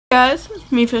guys,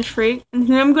 it's me Fish Freak, and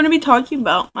today I'm going to be talking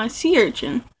about my sea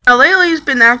urchin. Now lately he's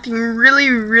been acting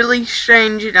really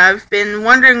strange, and I've been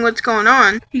wondering what's going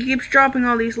on. He keeps dropping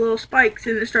all these little spikes,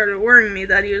 and it started worrying me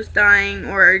that he was dying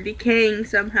or decaying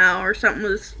somehow, or something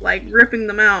was like ripping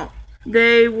them out.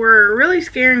 They were really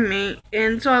scaring me,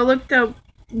 and so I looked up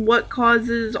what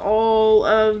causes all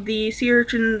of the sea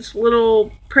urchin's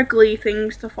little prickly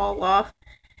things to fall off.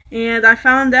 And I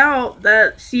found out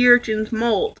that sea urchins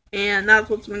molt, and that's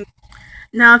what's been.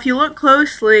 Now, if you look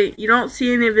closely, you don't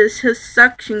see any of his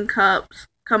suction cups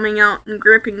coming out and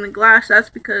gripping the glass. That's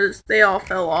because they all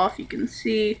fell off. You can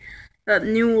see that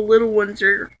new little ones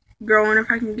are growing. If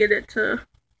I can get it to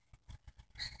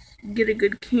get a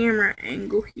good camera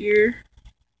angle here.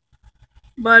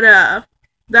 But,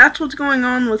 that's what's going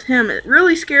on with him. It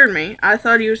really scared me. I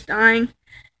thought he was dying.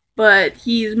 But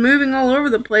he's moving all over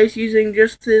the place using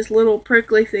just his little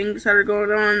prickly things that are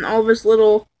going on. All of his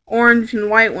little orange and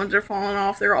white ones are falling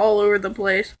off. They're all over the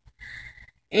place.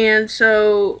 And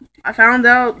so I found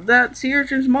out that sea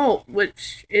urchins molt,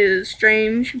 which is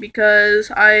strange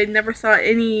because I never thought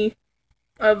I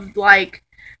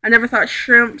never thought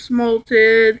shrimps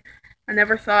molted. I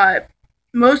never thought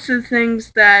most of the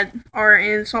things that are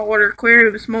in saltwater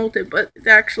aquariums molted, but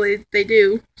actually they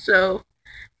do. So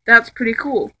that's pretty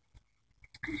cool.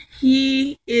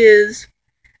 He is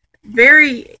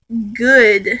very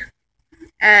good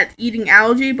at eating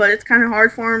algae, but it's kind of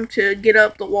hard for him to get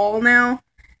up the wall now.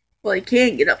 Well, he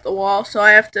can't get up the wall, so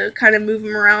I have to kind of move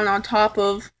him around on top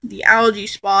of the algae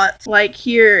spots. Like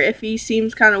here, if he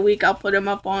seems kind of weak, I'll put him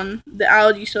up on the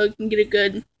algae so he can get a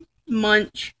good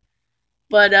munch.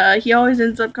 But he always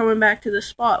ends up coming back to this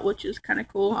spot, which is kind of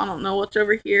cool. I don't know what's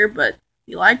over here, but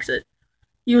he likes it.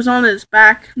 He was on his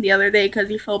back the other day because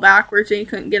he fell backwards and he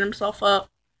couldn't get himself up.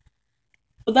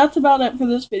 But that's about it for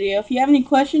this video. If you have any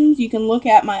questions, you can look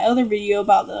at my other video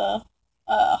about the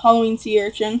Halloween sea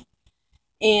urchin.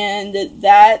 And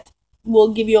that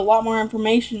will give you a lot more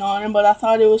information on him. But I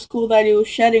thought it was cool that he was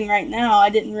shedding right now.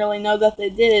 I didn't really know that they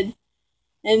did.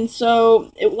 And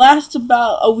so it lasts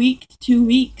about a week to 2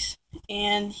 weeks.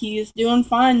 And he's doing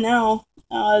fine now.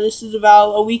 This is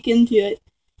about a week into it.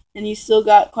 And he's still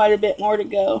got quite a bit more to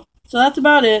go. So that's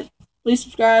about it. Please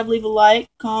subscribe, leave a like,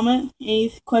 comment.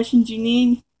 Any questions you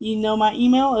need, you know my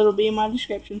email. It'll be in my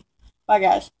description. Bye,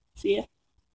 guys. See ya.